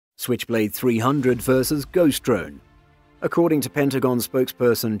Switchblade 300 versus Ghost Drone. According to Pentagon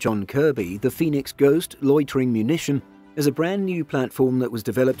spokesperson John Kirby, the Phoenix Ghost loitering munition is a brand new platform that was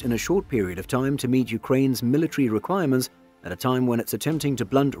developed in a short period of time to meet Ukraine's military requirements at a time when it's attempting to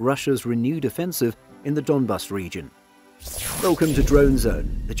blunt Russia's renewed offensive in the Donbas region. Welcome to Drone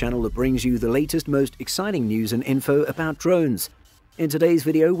Zone, the channel that brings you the latest, most exciting news and info about drones. In today's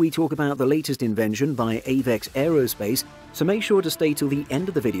video, we talk about the latest invention by Avex Aerospace, so make sure to stay till the end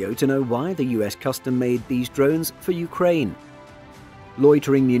of the video to know why the US custom-made these drones for Ukraine.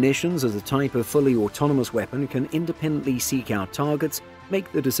 Loitering munitions as a type of fully autonomous weapon can independently seek out targets,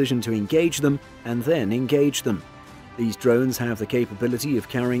 make the decision to engage them, and then engage them. These drones have the capability of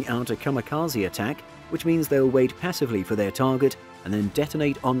carrying out a kamikaze attack, which means they'll wait passively for their target and then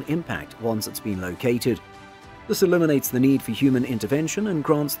detonate on impact once it's been located. This eliminates the need for human intervention and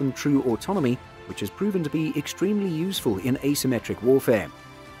grants them true autonomy, which has proven to be extremely useful in asymmetric warfare.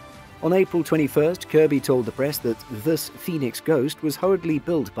 On April 21st, Kirby told the press that this Phoenix Ghost was hurriedly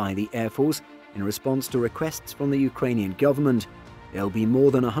built by the Air Force in response to requests from the Ukrainian government. There'll be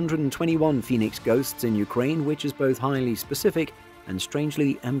more than 121 Phoenix Ghosts in Ukraine, which is both highly specific and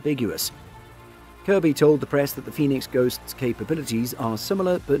strangely ambiguous. Kirby told the press that the Phoenix Ghost's capabilities are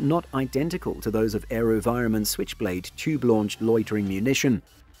similar but not identical to those of AeroVironment's Switchblade tube-launched loitering munition.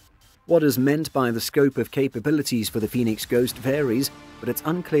 What is meant by the scope of capabilities for the Phoenix Ghost varies, but it's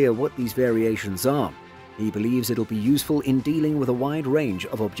unclear what these variations are. He believes it'll be useful in dealing with a wide range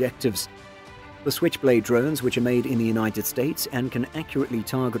of objectives. The Switchblade drones, which are made in the United States and can accurately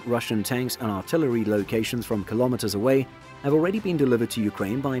target Russian tanks and artillery locations from kilometers away, have already been delivered to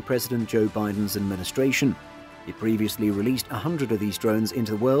Ukraine by President Joe Biden's administration. He previously released 100 of these drones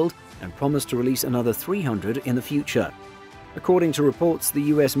into the world and promised to release another 300 in the future. According to reports, the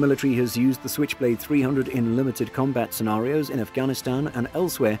US military has used the Switchblade 300 in limited combat scenarios in Afghanistan and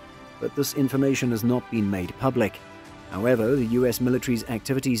elsewhere, but this information has not been made public. However, the US military's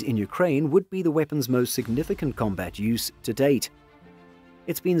activities in Ukraine would be the weapon's most significant combat use to date.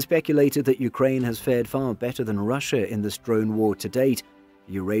 It's been speculated that Ukraine has fared far better than Russia in this drone war to date.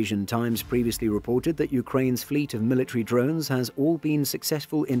 The Eurasian Times previously reported that Ukraine's fleet of military drones has all been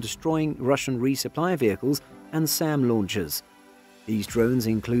successful in destroying Russian resupply vehicles and SAM launchers. These drones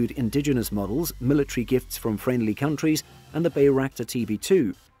include indigenous models, military gifts from friendly countries, and the Bayraktar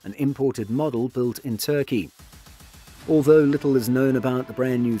TB2, an imported model built in Turkey. Although little is known about the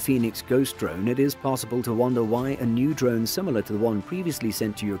brand new Phoenix Ghost drone, it is possible to wonder why a new drone similar to the one previously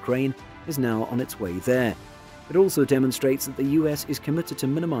sent to Ukraine is now on its way there. It also demonstrates that the US is committed to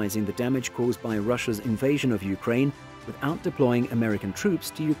minimizing the damage caused by Russia's invasion of Ukraine without deploying American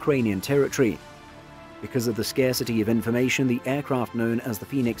troops to Ukrainian territory. Because of the scarcity of information, the aircraft known as the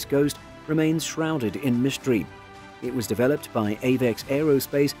Phoenix Ghost remains shrouded in mystery. It was developed by Avex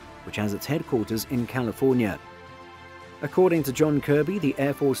Aerospace, which has its headquarters in California. According to John Kirby, the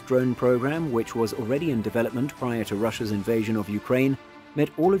Air Force drone program, which was already in development prior to Russia's invasion of Ukraine, met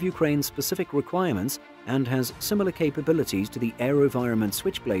all of Ukraine's specific requirements and has similar capabilities to the AeroVironment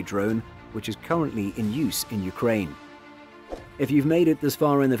Switchblade drone, which is currently in use in Ukraine. If you've made it this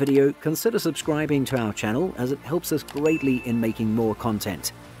far in the video, consider subscribing to our channel as it helps us greatly in making more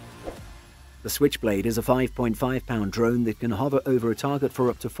content. The Switchblade is a 5.5-pound drone that can hover over a target for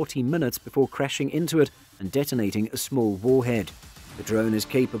up to 40 minutes before crashing into it and detonating a small warhead. The drone is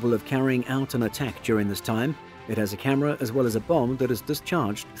capable of carrying out an attack during this time. It has a camera as well as a bomb that is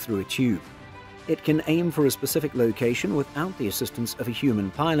discharged through a tube. It can aim for a specific location without the assistance of a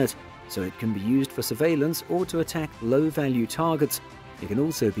human pilot, so it can be used for surveillance or to attack low-value targets. It can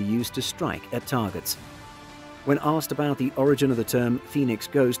also be used to strike at targets. When asked about the origin of the term Phoenix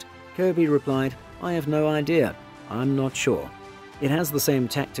Ghost, Kirby replied, "I have no idea. I'm not sure." It has the same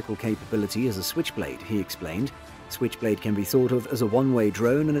tactical capability as a Switchblade, he explained. Switchblade can be thought of as a one-way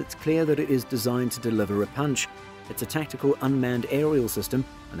drone, and it's clear that it is designed to deliver a punch. It's a tactical unmanned aerial system,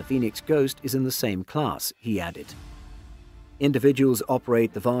 and the Phoenix Ghost is in the same class, he added. Individuals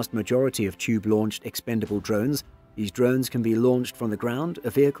operate the vast majority of tube-launched expendable drones. These drones can be launched from the ground,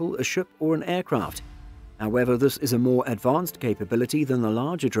 a vehicle, a ship, or an aircraft. However, this is a more advanced capability than the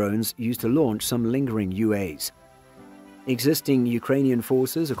larger drones used to launch some lingering UAs. Existing Ukrainian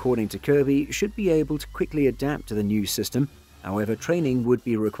forces, according to Kirby, should be able to quickly adapt to the new system. However, training would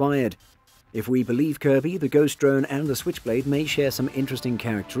be required. If we believe Kirby, the Ghost drone and the Switchblade may share some interesting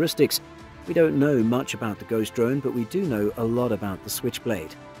characteristics. We don't know much about the Ghost drone, but we do know a lot about the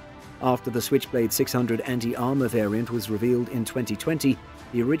Switchblade. After the Switchblade 600 anti-armor variant was revealed in 2020,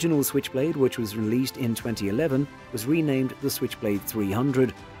 the original Switchblade, which was released in 2011, was renamed the Switchblade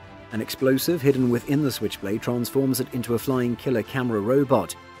 300. An explosive hidden within the Switchblade transforms it into a flying killer camera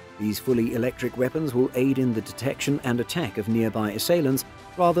robot. These fully electric weapons will aid in the detection and attack of nearby assailants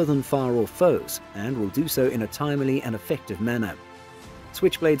rather than far-off foes, and will do so in a timely and effective manner.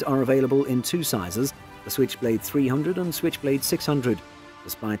 Switchblades are available in two sizes, the Switchblade 300 and Switchblade 600.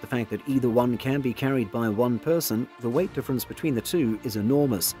 Despite the fact that either one can be carried by one person, the weight difference between the two is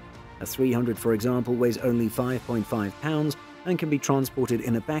enormous. A 300, for example, weighs only 5.5 pounds and can be transported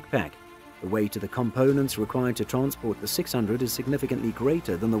in a backpack. The weight of the components required to transport the 600 is significantly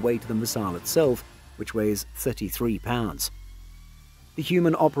greater than the weight of the missile itself, which weighs 33 pounds. The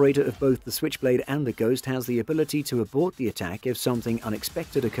human operator of both the Switchblade and the Ghost has the ability to abort the attack if something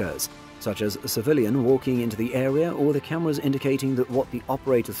unexpected occurs, such as a civilian walking into the area or the cameras indicating that what the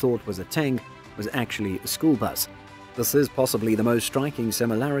operator thought was a tank was actually a school bus. This is possibly the most striking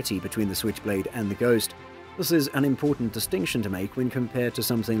similarity between the Switchblade and the Ghost. This is an important distinction to make when compared to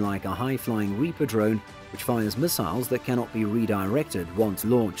something like a high-flying Reaper drone, which fires missiles that cannot be redirected once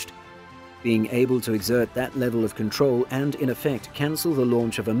launched. Being able to exert that level of control and, in effect, cancel the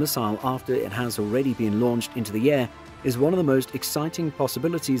launch of a missile after it has already been launched into the air is one of the most exciting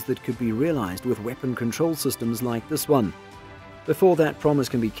possibilities that could be realized with weapon control systems like this one. Before that promise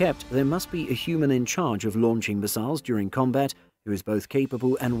can be kept, there must be a human in charge of launching missiles during combat who is both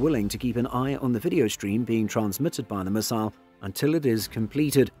capable and willing to keep an eye on the video stream being transmitted by the missile until it is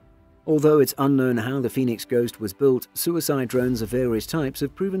completed. Although it's unknown how the Phoenix Ghost was built, suicide drones of various types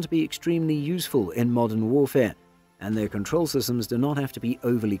have proven to be extremely useful in modern warfare, and their control systems do not have to be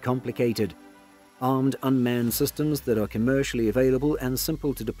overly complicated. Armed, unmanned systems that are commercially available and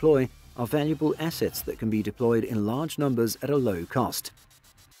simple to deploy are valuable assets that can be deployed in large numbers at a low cost.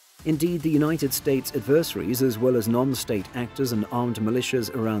 Indeed, the United States adversaries, as well as non-state actors and armed militias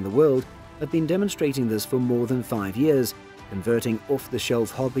around the world, have been demonstrating this for more than 5 years, converting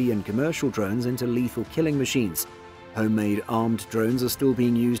off-the-shelf hobby and commercial drones into lethal killing machines. Homemade armed drones are still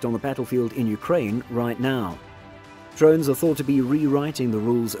being used on the battlefield in Ukraine right now. Drones are thought to be rewriting the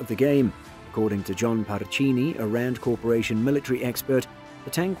rules of the game. According to John Parcini, a Rand Corporation military expert, the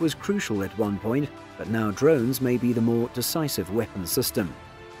tank was crucial at one point, but now drones may be the more decisive weapon system.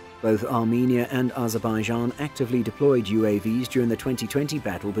 Both Armenia and Azerbaijan actively deployed UAVs during the 2020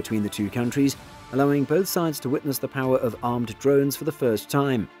 battle between the two countries, allowing both sides to witness the power of armed drones for the first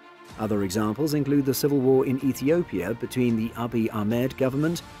time. Other examples include the civil war in Ethiopia between the Abiy Ahmed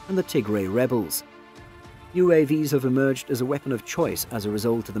government and the Tigray rebels. UAVs have emerged as a weapon of choice as a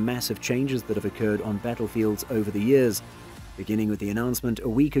result of the massive changes that have occurred on battlefields over the years. Beginning with the announcement a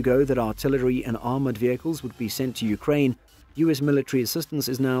week ago that artillery and armored vehicles would be sent to Ukraine, US military assistance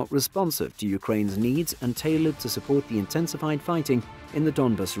is now responsive to Ukraine's needs and tailored to support the intensified fighting in the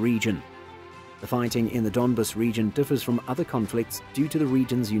Donbas region. The fighting in the Donbas region differs from other conflicts due to the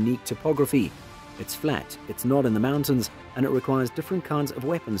region's unique topography. It's flat, it's not in the mountains, and it requires different kinds of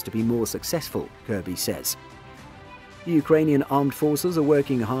weapons to be more successful, Kirby says. The Ukrainian armed forces are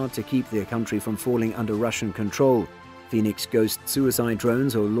working hard to keep their country from falling under Russian control. Phoenix Ghost suicide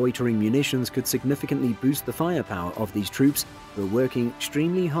drones or loitering munitions could significantly boost the firepower of these troops, who are working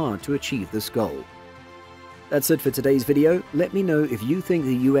extremely hard to achieve this goal. That's it for today's video. Let me know if you think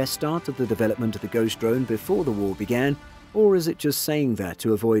the US started the development of the Ghost drone before the war began, or is it just saying that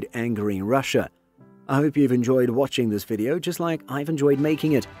to avoid angering Russia? I hope you've enjoyed watching this video just like I've enjoyed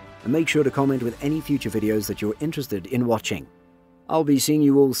making it, and make sure to comment with any future videos that you're interested in watching. I'll be seeing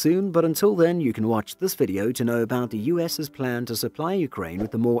you all soon, but until then you can watch this video to know about the US's plan to supply Ukraine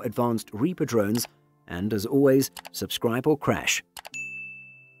with the more advanced Reaper drones, and as always, subscribe or crash.